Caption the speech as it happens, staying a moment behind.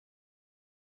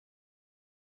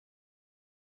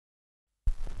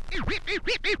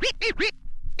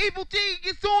Evil D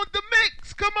is on the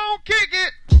mix. Come on, kick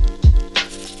it.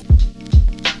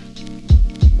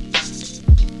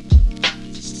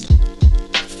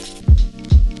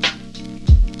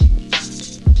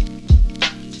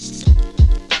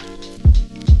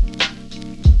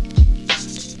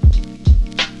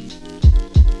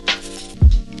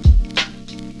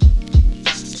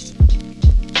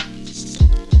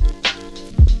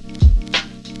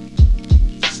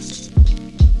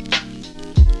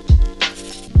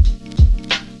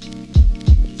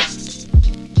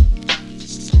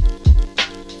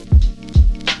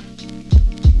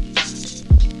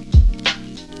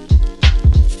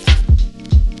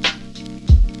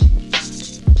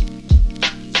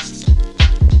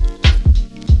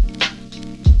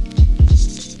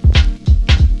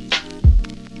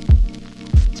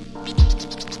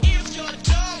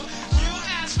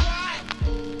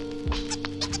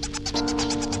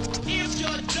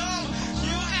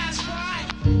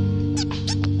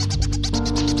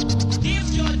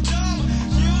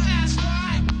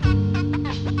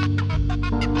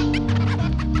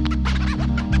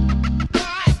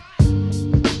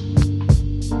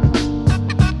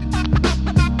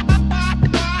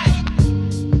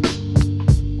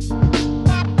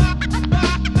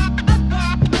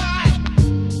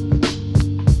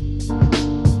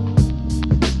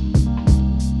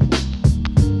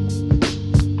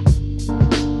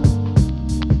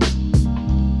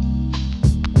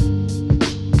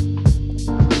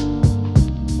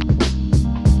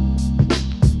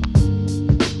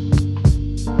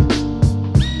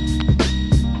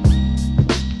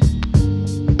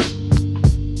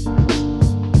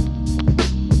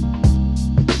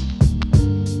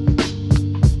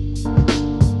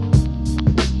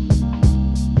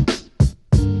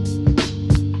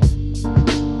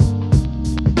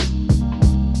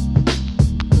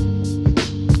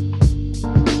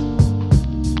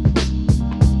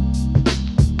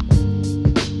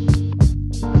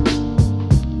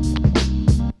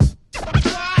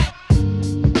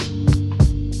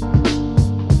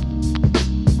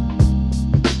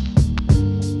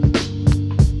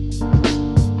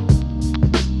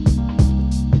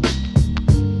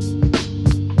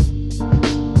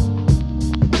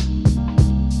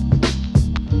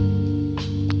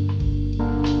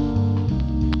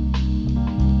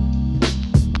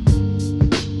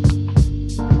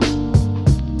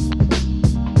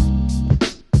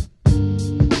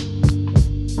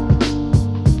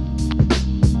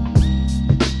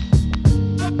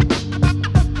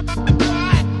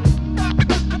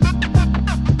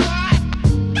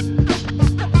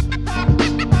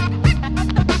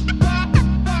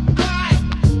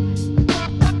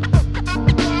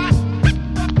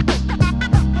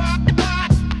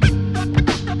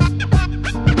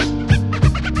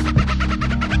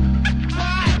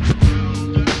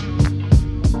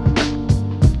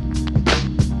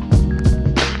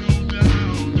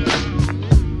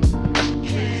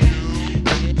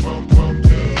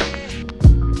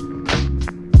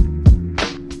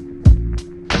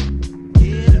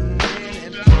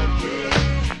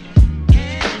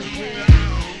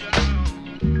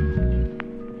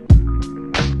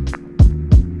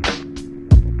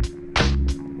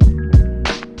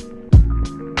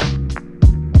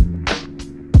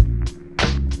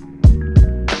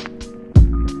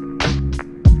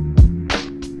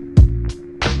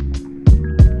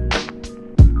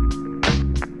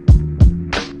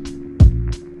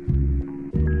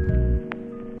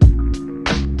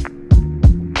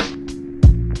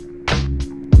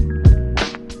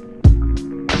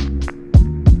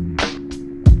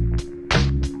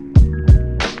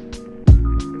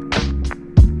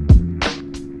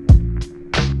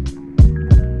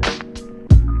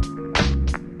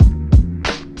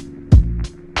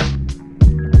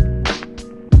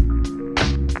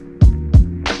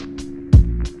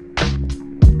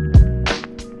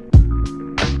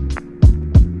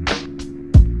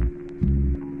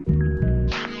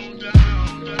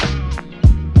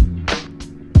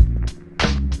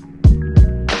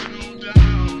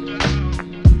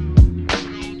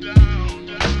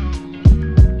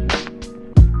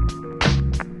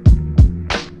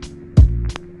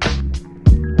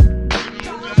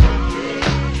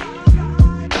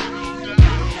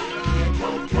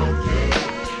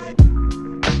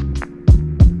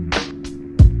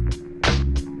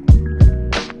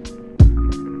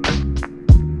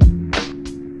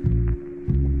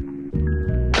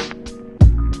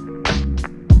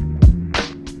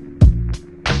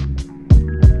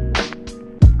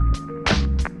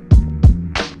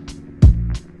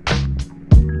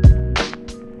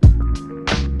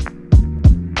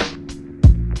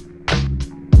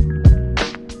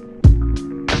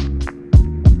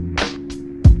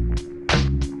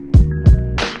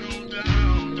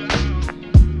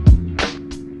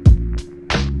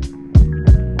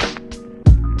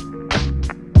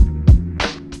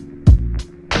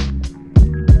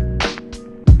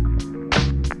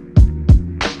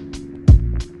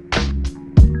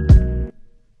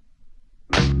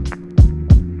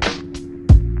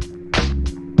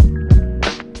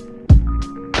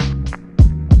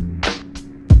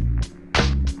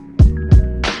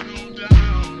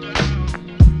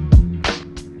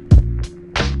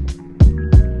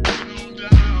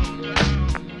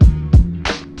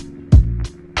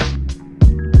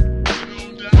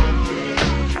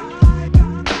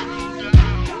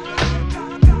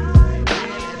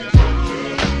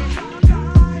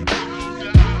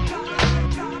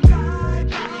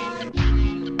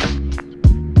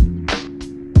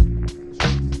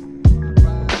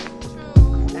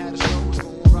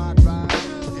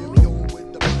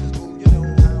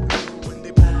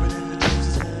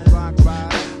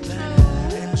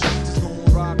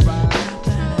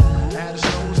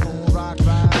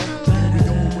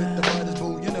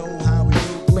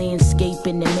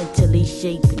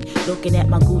 shaping. Looking at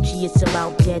my Gucci, it's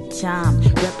about that time.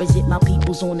 Represent my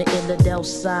peoples on the Illadel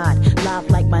side. Live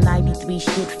like my 93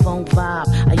 shit phone vibe.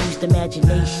 I used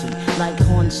imagination like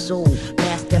Han Solo.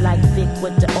 Master like Vic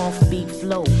with the offbeat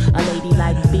flow. A lady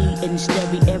like B in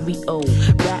stereo.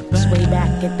 Raps way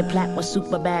back at the plat was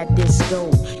super bad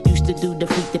disco. Used to do the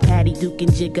freak, the Patty Duke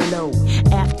and Gigolo.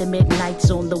 After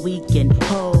midnights on the weekend.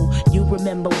 Ho, you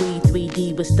remember we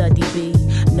 3D with Study B.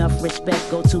 Enough respect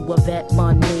go to a vet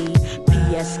money.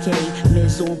 PSK,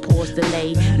 Miz on pause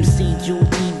delay. MC Jewel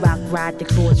T-Rock ride the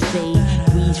chords fade.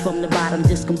 Weeds from the bottom,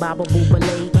 discombobable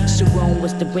belay. Sharon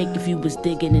was the break if you was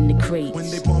digging in the crates. When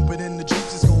they pump it in the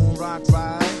Jeeps, it's gon' rock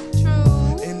right.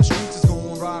 True. In the streets, it's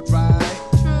gon' rock right.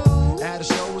 True. At a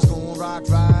show, it's gon' rock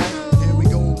right. True. Here we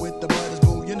go with the butters,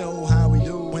 boo, you know how we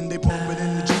do. When they pump it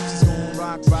in the Jeeps, it's gon'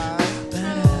 rock right.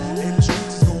 In the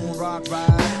streets, it's gon' rock right.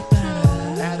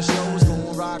 At a show, it's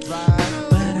gon' rock right.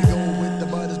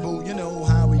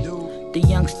 The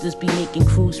youngsters be making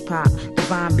cruise pop.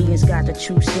 Divine beings got the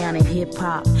true sound in hip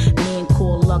hop. Man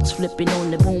called Lux flipping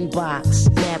on the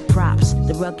boombox. Mad props,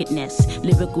 the ruggedness,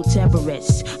 lyrical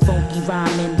terrorists. Funky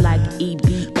rhyming like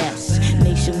EBS.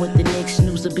 Nation with the Knicks,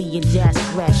 news of being jazz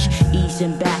fresh.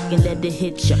 Easing back and let it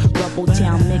hit ya. Rubble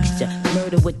town mixture,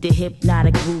 murder with the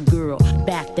hypnotic groove girl.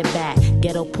 Back to back,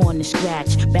 ghetto porn and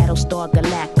scratch. Battlestar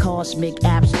Galact, cosmic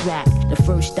abstract. The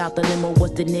first out the limo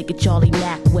was the nigga Charlie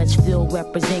Mack. Westfield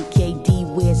represent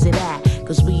KD, where's it at?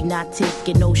 Cause we not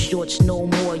taking no shorts no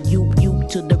more. You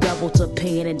to the rebel to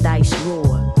pain and dice roar.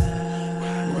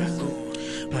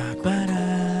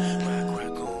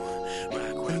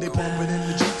 When they pump it in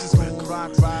the Jeeps, it's gon'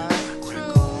 rock right.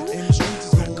 In the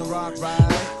streets, it's gon' rock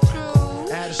right.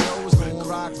 At a show, it's gon'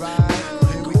 rock right.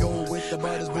 Here we go with the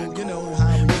butters, boo, you know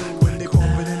how we do. When they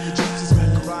pump it in the Jeeps, it's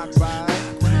gon' rock right.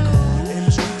 In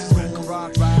the streets, it's gon'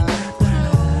 rock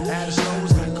right. At a show,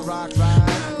 it's gon' rock right.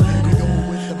 Here we go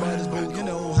with the butters, boo, you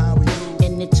know how we do.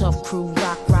 And the tough crew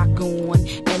rock on.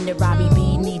 And the Robbie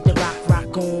B need the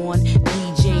rock on.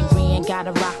 DJ Ren got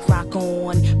a rock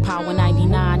on. Power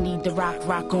 99 need the rock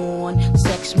on.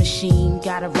 Sex Machine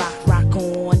got a rock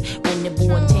on. And the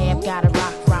boy Tab got a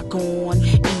rock on.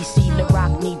 EC the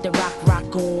Rock need the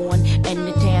rock on. And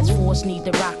the Task Force need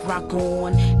the rock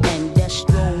on. And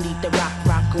Destro need the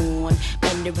rock on.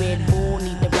 And the Red Bull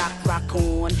need the rock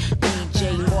on.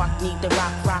 DJ Mark need the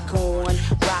rock on.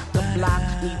 Rock the Block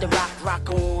need the rock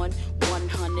on.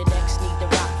 100X need the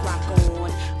rock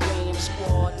on. Ram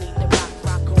Squad need the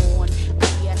rock on.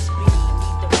 PSB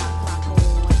need the rock on.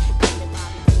 And the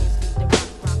Bobby Bands need the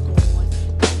rock on.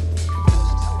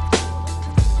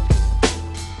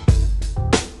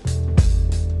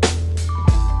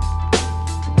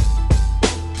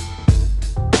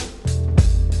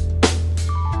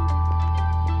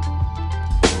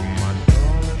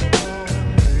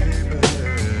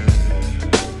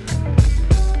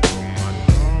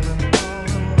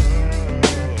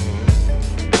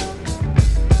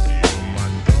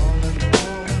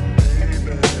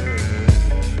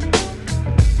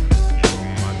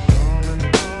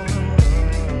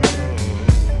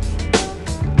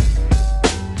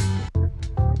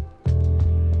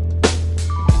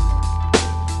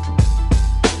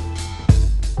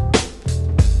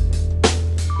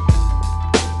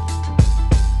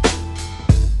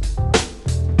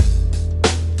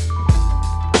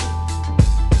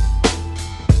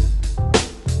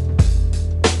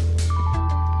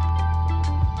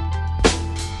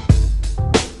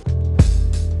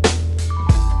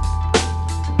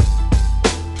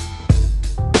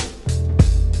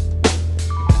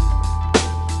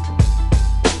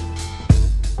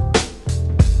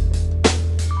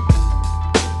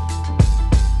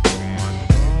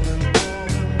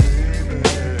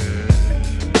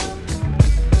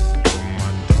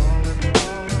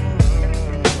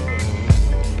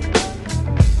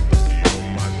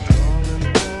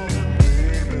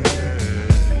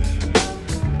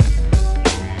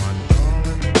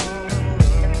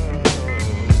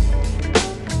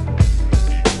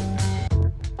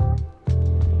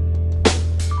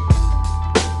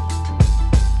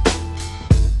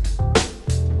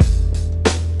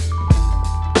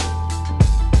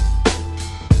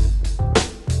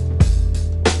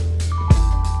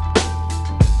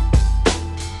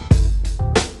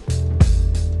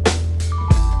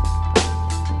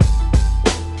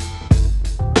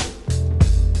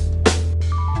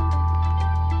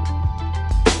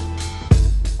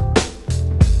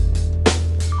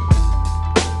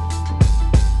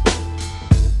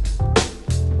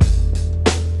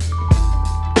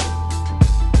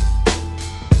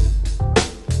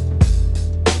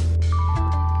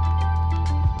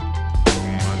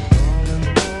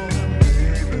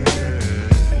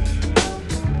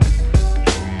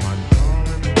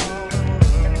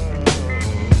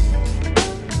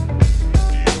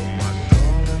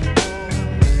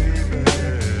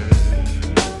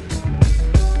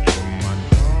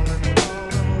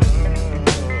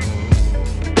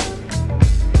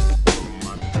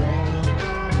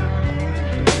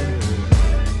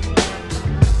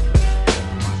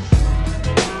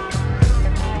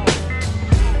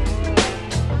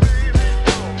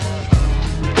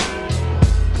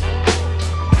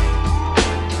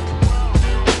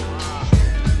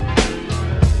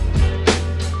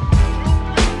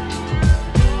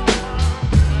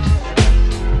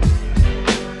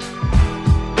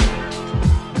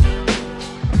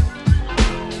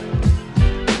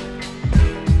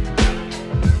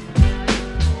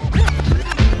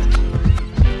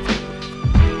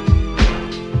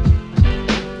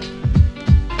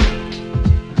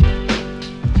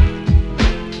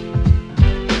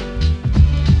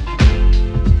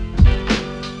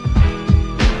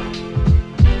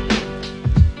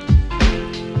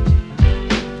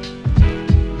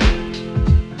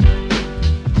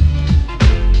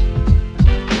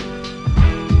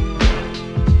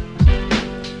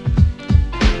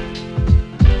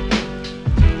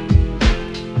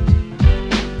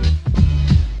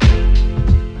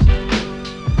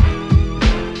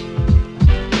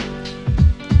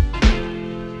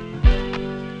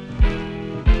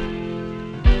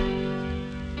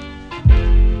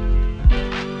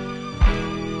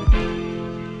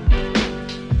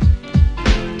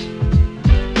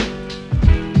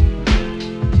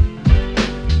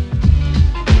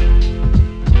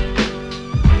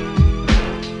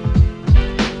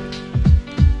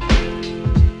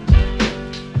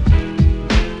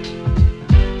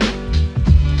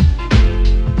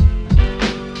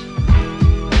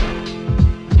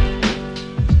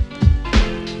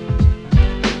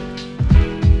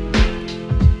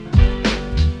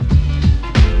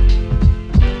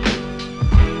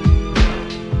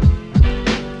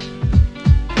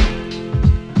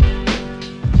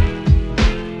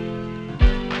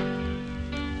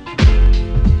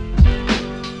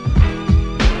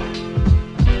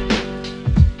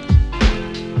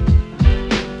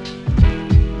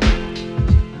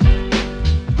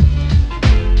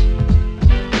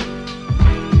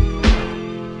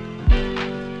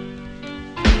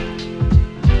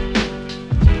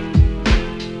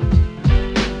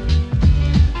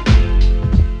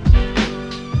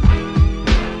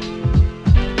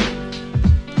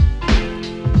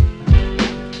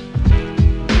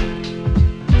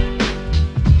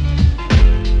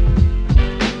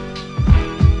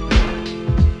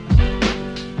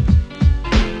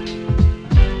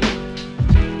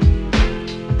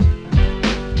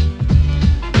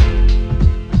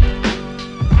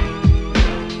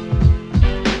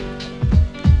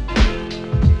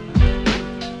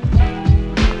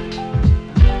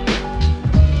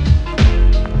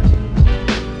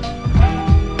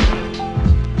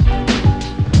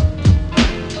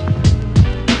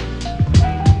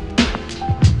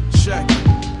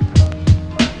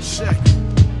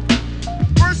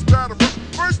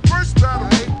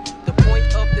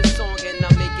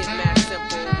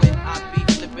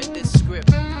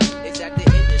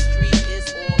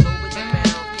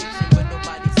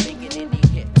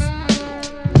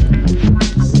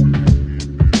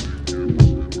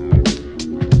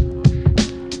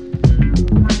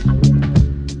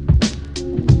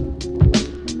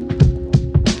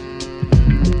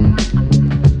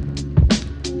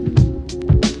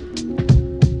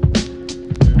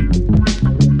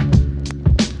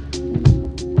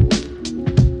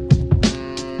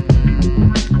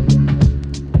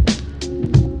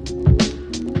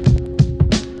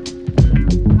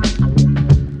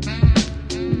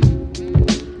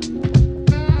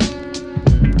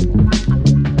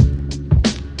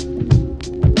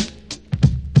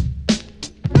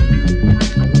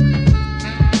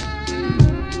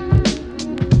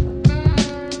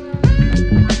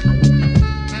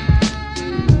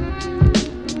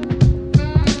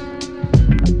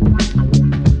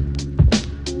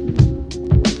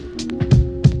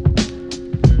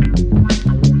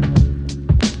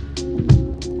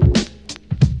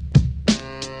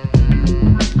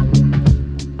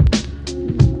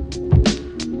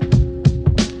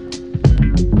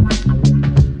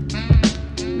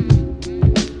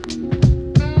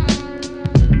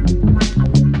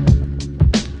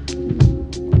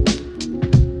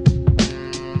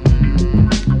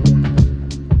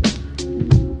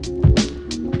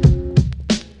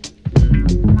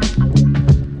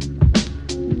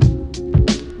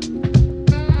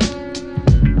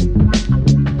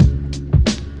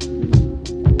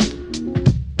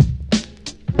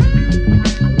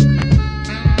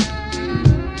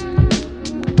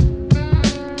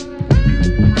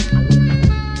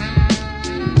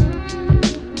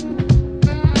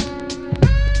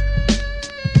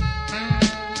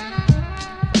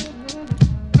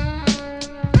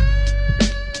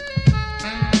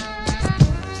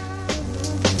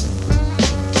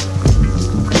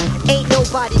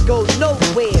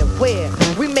 everywhere.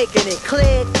 We making it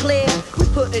clear, clear. We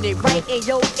putting it right in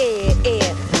your ear,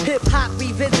 ear. Hip hop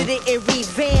revisited and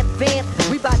revamp, vamp.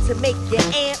 We about to make you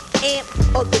amp, amp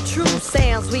of the true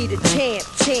sounds. We the champ,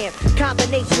 champ.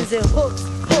 Combinations and hooks,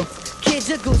 hooks. Kids,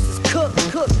 your goose is cook,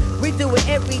 cook. We do it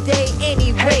every day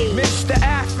anyway. Hey, Mr.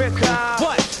 Africa.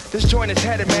 What? This joint is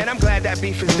headed, man. I'm glad that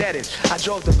beef is deaded. I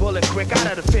drove the bullet quick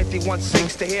out of the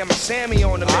 51.6 to hear my Sammy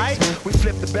on the mix. Right. We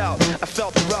flipped the belt. I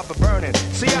felt the rubber burning.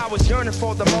 See, I was yearning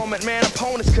for the moment, man.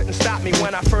 Opponents couldn't stop me.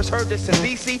 When I first heard this in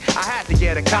DC, I had to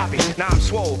get a copy. Now I'm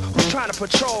swole. Who's trying to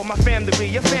patrol my fam to be?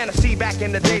 Your fantasy back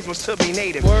in the days was to be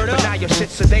native. Word but up. Now your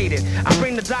shit's sedated. I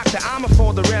bring the doctor, I'm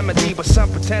for the remedy, but some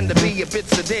pretend to be a bit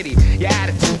sedity. Your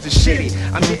attitudes is shitty.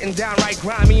 I'm getting downright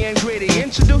grimy and gritty.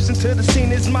 Introducing to the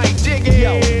scene is Mike Jiggy.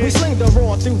 Yo, we sling the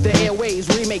raw through the airways.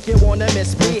 We make you wanna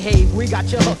misbehave. We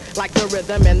got you hooked like the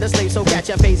rhythm and the slave, so catch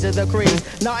a phase of the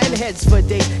craze. Nodding heads for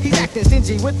days. He's acting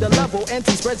stingy with the level, and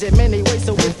he spreads it many ways.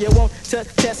 So if you want to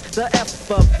test the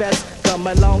F of best, come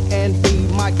along and be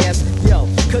my guest. Yo,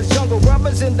 cause Jungle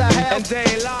Brothers in the house, and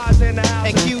Day Laws in the house,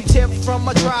 and Q-Tip from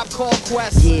a Tribe Called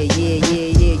Quest. Yeah, yeah,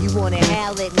 yeah, yeah. You wanna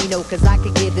howl at me, know, cause I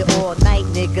could give it all night,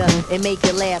 nigga, and make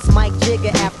it last. Mike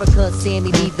Jigger, Africa,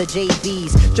 Sammy B, the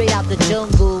JBs. Straight out the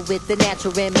jungle with the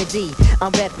natural remedy.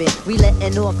 I'm reppin', we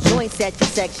letting off joints at your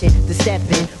section. The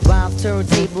steppin', rhymes,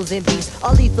 turntables, and beats.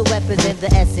 All lethal weapons and the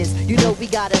essence. You know we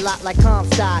got a lot like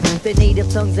Comstock. The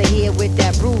native tongues are here with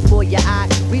that brew for your eye.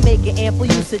 We making ample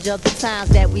usage of the times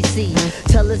that we see.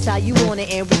 Tell us how you want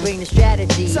it and we bring the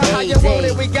strategy. So how you want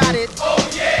it, we got it. Oh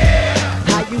yeah.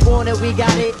 How you want it, we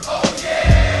got it. Oh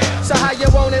yeah. So how you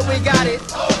want it, we got it.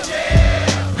 Oh yeah.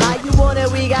 How you want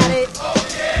it, we got it. Oh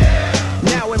yeah.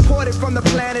 Now imported from the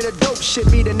planet of dope should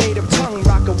be the native tongue.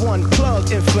 Rocker one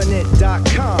plug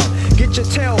infinite.com. Get your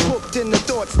tail hooked in the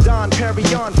thoughts. Don Perry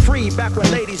on free. Back when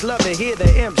ladies love to hear the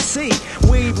MC.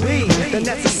 We be the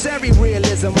necessary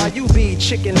realism. While you be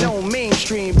chicken no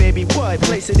mainstream, baby. What?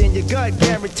 Place it in your gut,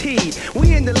 guaranteed.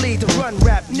 We in the lead to run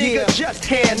rap, nigga. Just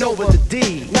hand over the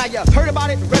D. Now you heard about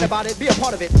it, read about it, be a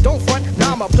part of it. Don't front.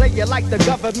 Now I'ma play you like the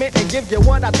government and give you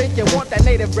what I think you want. That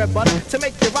native bread butter to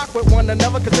make you rock with one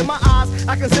another. Cause in my eyes,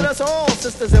 I consider us all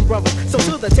sisters and brothers. So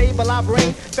to the table I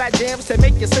bring fat jams to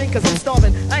make you sing. Cause I'm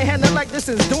starving. I ain't had nothing like this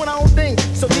since doing our own thing.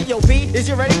 So D.O.B., is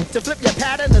you ready to flip your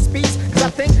pattern of speech? Cause I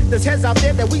think there's heads out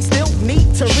there that we still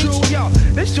need to reach. True, yo,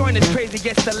 this joint is crazy,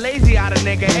 gets the lazy out of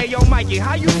nigga. Hey yo Mikey,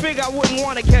 how you figure I wouldn't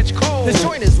wanna catch cold? This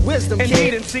joint is wisdom, kid.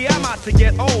 Indeed, and see I'm out to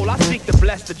get old. I seek to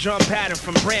bless the drum pattern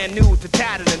from brand new to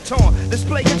tattered and torn.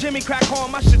 Display your Jimmy Crack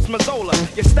horn, my shit's Mazzola.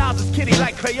 Your styles is kitty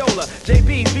like Crayola.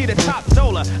 JB's be the top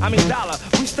dollar, dollar.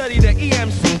 We study the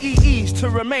EMCEEs to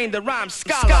remain the rhyme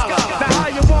scholar. Now how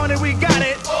you want it, we got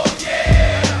it. Oh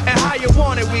yeah. And how you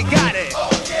want it, we got it. Oh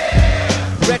yeah.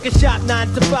 Record shop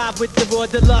 9 to 5 with the raw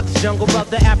deluxe. Jungle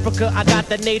Brother Africa, I got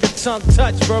the native tongue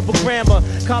touch. Verbal grammar,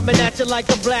 coming at you like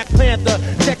a Black Panther.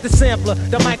 Check the sampler,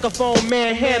 the microphone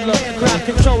man handler, crowd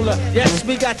controller. Yes,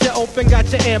 we got you open,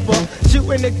 got you amber.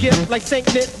 Shooting the gift like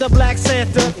Saint Nick, the Black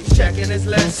Santa. He's checking his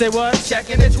list. Say what?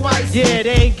 Checking it twice. Yeah,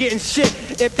 they ain't getting shit.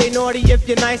 If they naughty, if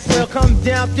you're nice, they'll come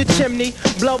down your chimney,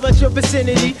 blow at your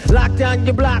vicinity, lock down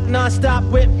your block non-stop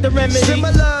with the remedy.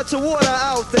 Similar to water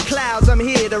out the clouds, I'm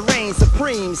here to reign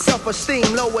supreme.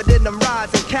 Self-esteem lower than them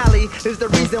rides in Cali is the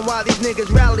reason why these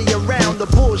niggas rally around the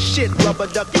bullshit. Rubber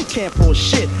duck, you can't pull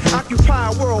shit.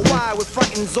 Occupy worldwide with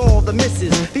frightens all the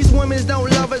misses. These women don't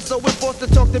love it, so we're forced to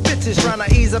talk to bitches. Trying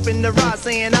to ease up in the ride,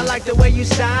 saying I like the way you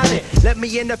style it. Let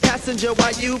me in the passenger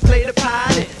while you play the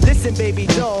pilot. Listen, baby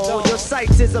doll, your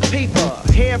sights is a peeper.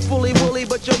 Hair fully woolly,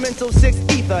 but your mental six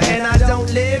ether. And I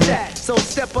don't live that, so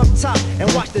step up top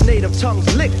and watch the native tongues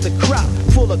lick the crop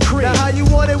full of cream. Now how you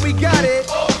want it, we got it.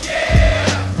 Oh yeah.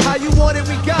 How you want it,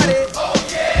 we got it. Oh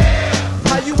yeah.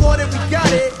 How you want it, we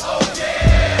got it. Oh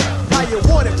yeah. How you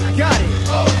want it, we got it.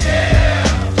 Oh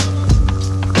yeah.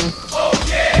 Oh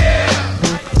yeah. Oh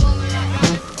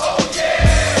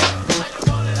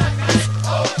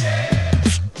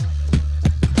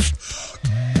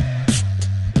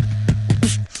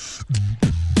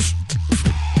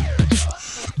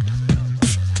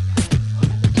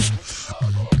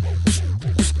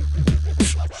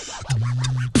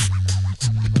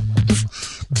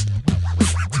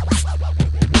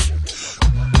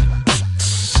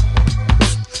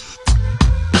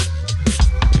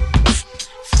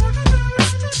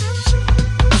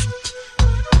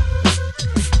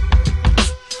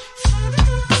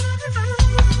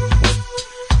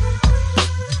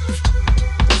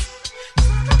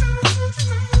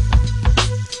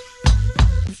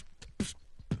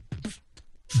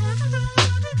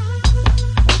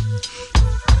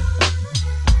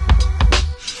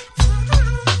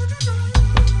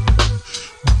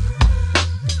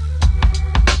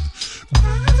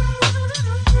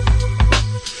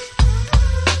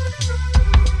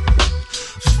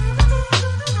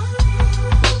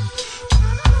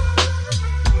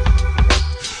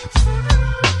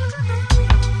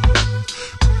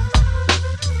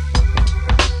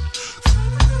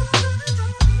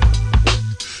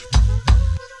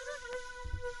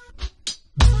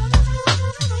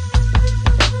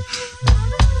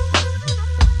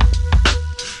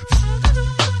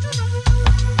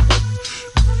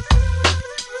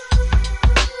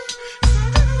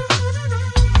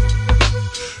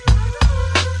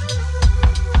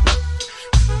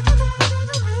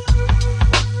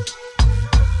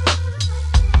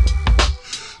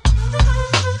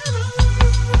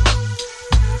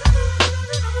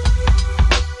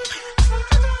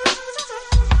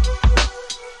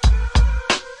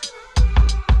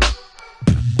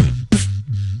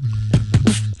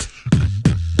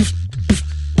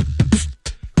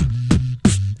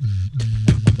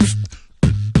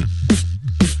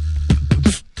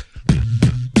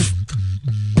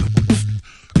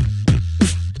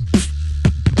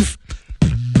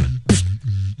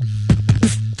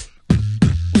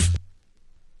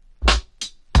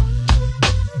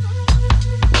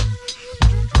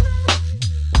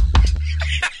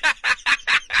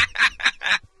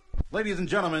Ladies and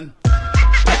gentlemen.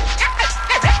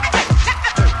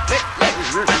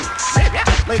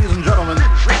 Ladies and gentlemen.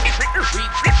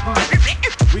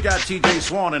 We got TJ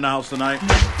Swan in the house tonight.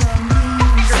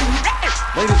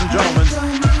 Ladies and gentlemen.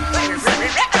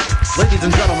 Ladies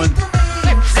and gentlemen.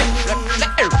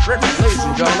 Ladies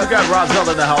and gentlemen. We got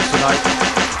Rahzel in the house tonight.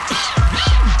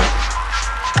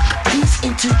 Please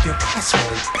enter your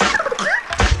password.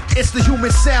 It's the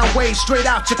human sound wave straight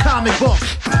out your comic book.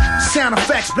 Sound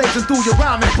effects blazing through your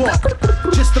rhyming book.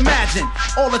 Just imagine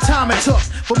all the time it took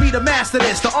for me to master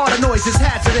this. The art of noise is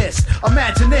hazardous.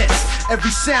 Imagine this,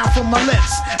 every sound from my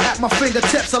lips. At my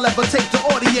fingertips, I'll levitate the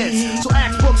audience. So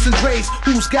ask Brooks and Dre's,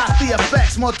 who's got the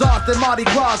effects? More dark than Mardi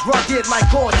Gras, rugged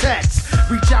like Gore-Tex.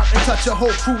 Reach out and touch your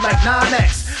whole crew like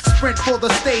 9X. Sprint for the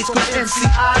stage, cause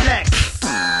MCI next.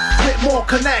 With more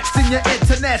connects than your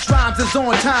internet, rhymes is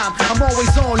on time. I'm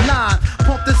always online.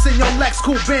 Pump this in your Lex,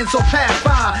 cool Benz or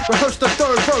Pathfinder. Rehearse the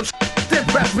third verse, then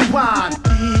press rewind.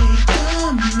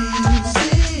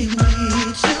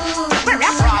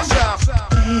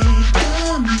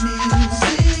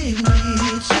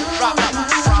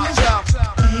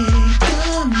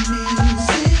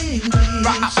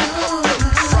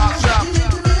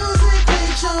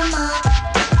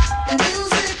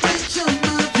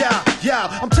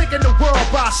 I'm taking the world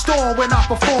by storm when I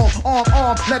perform.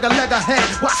 Arm, leg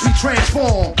ahead, watch me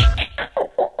transform.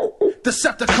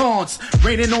 Decepticons,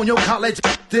 raining on your college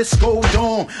disco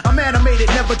dome. I'm animated,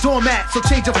 never doormat, so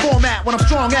change your format when I'm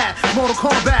strong at Mortal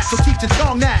Kombat, so teach the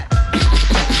tongue that.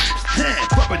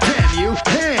 Rubber damn you,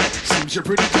 seems you're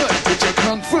pretty good with your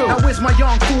kung fu. Now where's my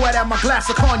young fool at my glass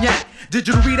of cognac?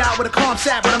 Digital readout with a calm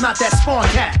sat, but I'm not that spawn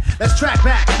cat. Let's track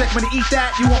back, expect me to eat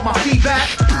that, you want my feedback?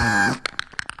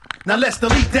 Now let's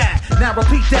delete that, now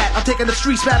repeat that. I'm taking the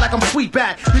streets back like I'm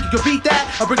Sweetback. You can beat that,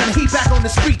 I'm bringing the heat back on the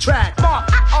street track.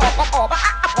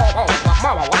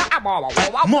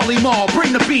 Molly Mall,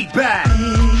 bring the beat back.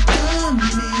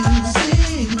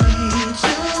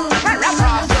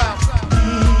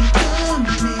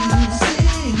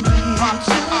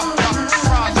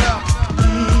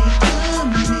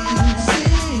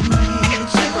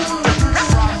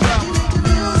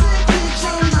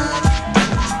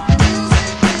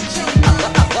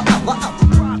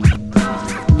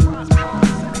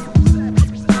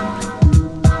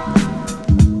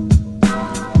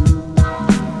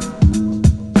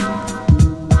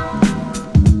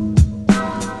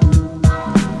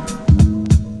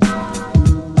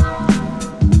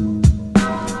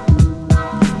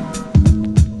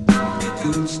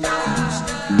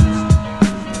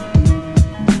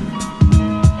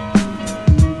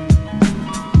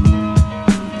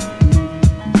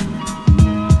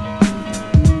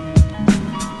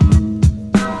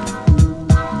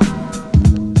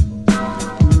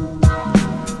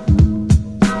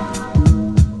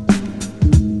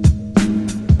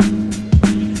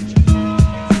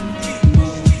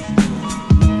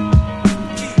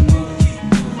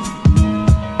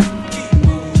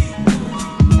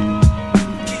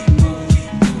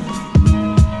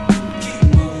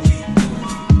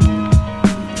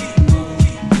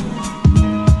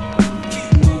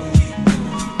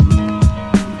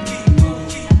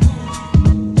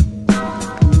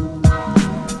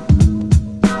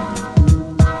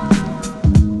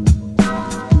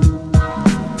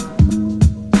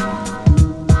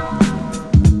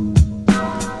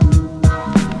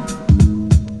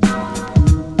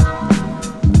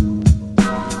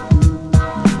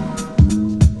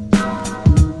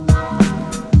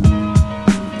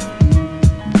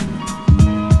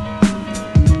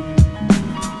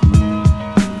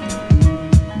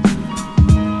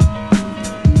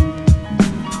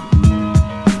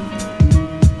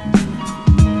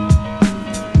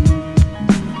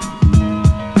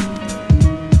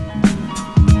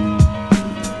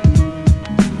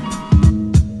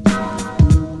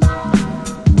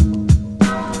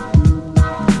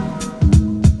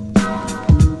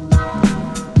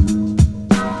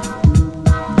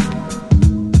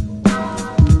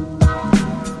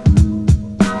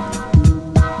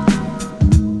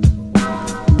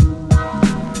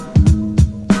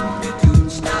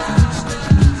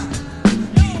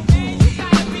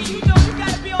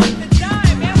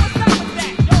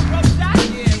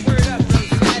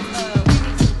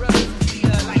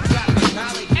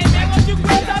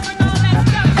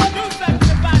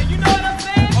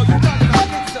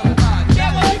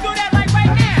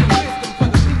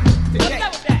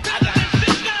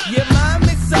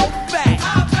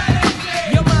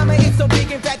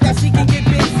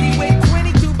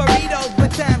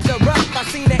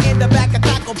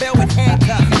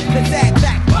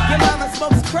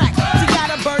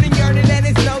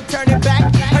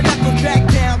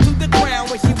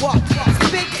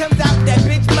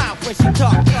 when she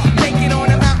talk. Naked on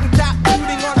a mountaintop,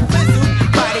 shooting on a fizzle,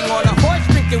 riding on a horse,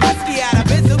 drinking whiskey out of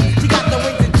bizzle. She got the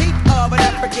wings and teeth of an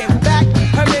African back.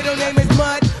 Her middle name is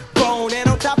Mud Bone, and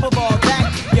on top of all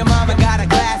that, your mama got a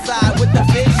glass eye with the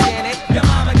fish in it. Your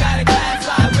mama got a glass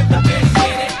eye with the fish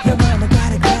in it. Your mama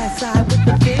got a glass eye with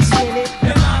the fish in it.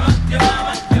 Your mama, your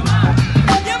mama, your mama.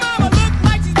 Your mama look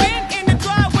like she's been in the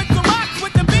dry with the rocks,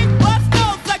 with the big bust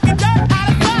nose, sucking dirt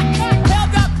out of socks.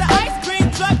 Held up the ice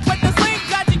cream truck with the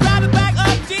slingshot. She grabbed a bag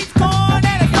of cheese corn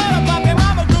and a soda pop. And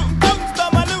mama rootin' tootin',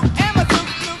 stole my loot and my suit.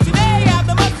 She may have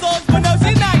the muscles, but no,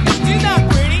 she's not cute, she's not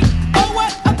pretty. Oh,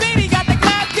 what a pity, got the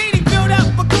glass kitty filled up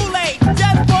for Kool-Aid.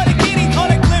 Just for the kiddies on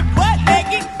the cliff, butt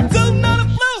naked, tootin' on the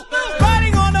flute.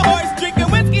 Riding on a horse, drinking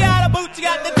whiskey out of boot. She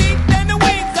got the teeth and the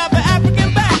wings of an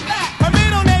African back. Her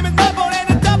middle name is Mudbone, and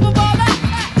on top of all that,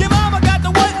 your mama got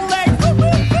the wooden legs, whoop,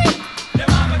 whoop, whoop. Your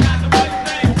mama got the wooden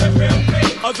legs, whoop, whoop,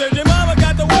 whoop. I said your mama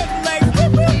got the wooden legs,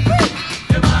 whoop, whoop, whoop.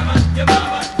 Your mama, your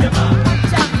mama, your mama.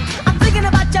 I'm thinking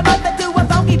about your mother to a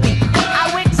funky beat. I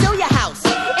went to your house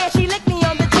and she licked me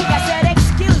on the cheek. I said,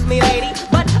 excuse me, lady,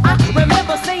 but I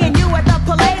remember seeing you at the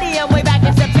Palladium way back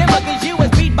in September, cause you was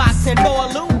beatboxing for a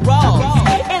Lou Rawls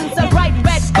in some bright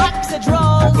red boxer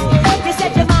drawers. You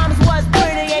said your mom's was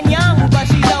pretty and young, but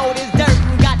she old as dirt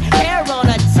and got hair on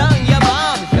her tongue. Your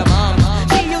mom,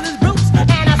 she uses roots,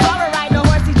 and I saw her riding a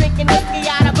horse, she's drinking whiskey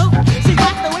out of boot. She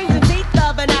got the wings and teeth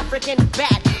of an African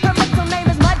bat. Her middle name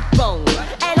is Mudbone,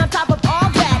 and on top of all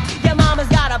that, your mama's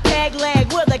got a peg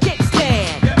leg with a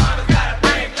kickstand. Your mama's got a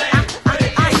peg leg with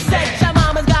a I said kickstand. your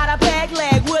mama's got a peg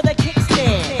leg with a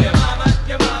kickstand. Your mama,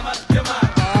 your mama, your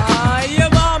mama. Your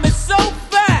mom is so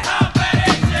fat. How fat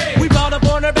is she? We brought up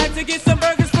on her back to get some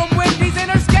burgers from Wendy's,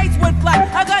 and her skates went flat.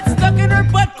 I got stuck in her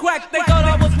butt crack. They thought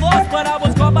I was lost, but I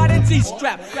was caught by the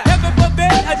G-strap. Heaven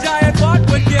forbid a giant part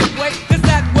would give way, cause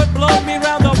that would blow me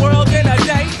round the world in a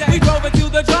day. We drove her to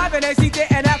the drive-in and she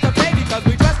didn't have to pay because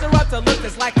we dressed her up to look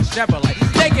just like a Chevrolet.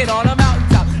 Naked on a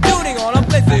mountaintop, shooting on a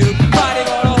blizzard, riding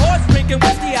on a horse, drinking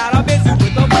whiskey out of bizzle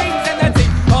with the wings and the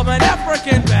teeth of an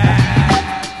African bat.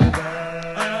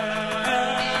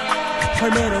 Her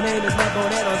middle name is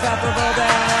Mudbone, and on top of all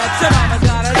that, your mama's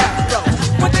got an afro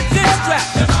with a chin strap.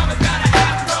 Your mama's got an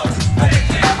afro with a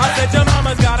chin strap. I said your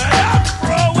mama's got an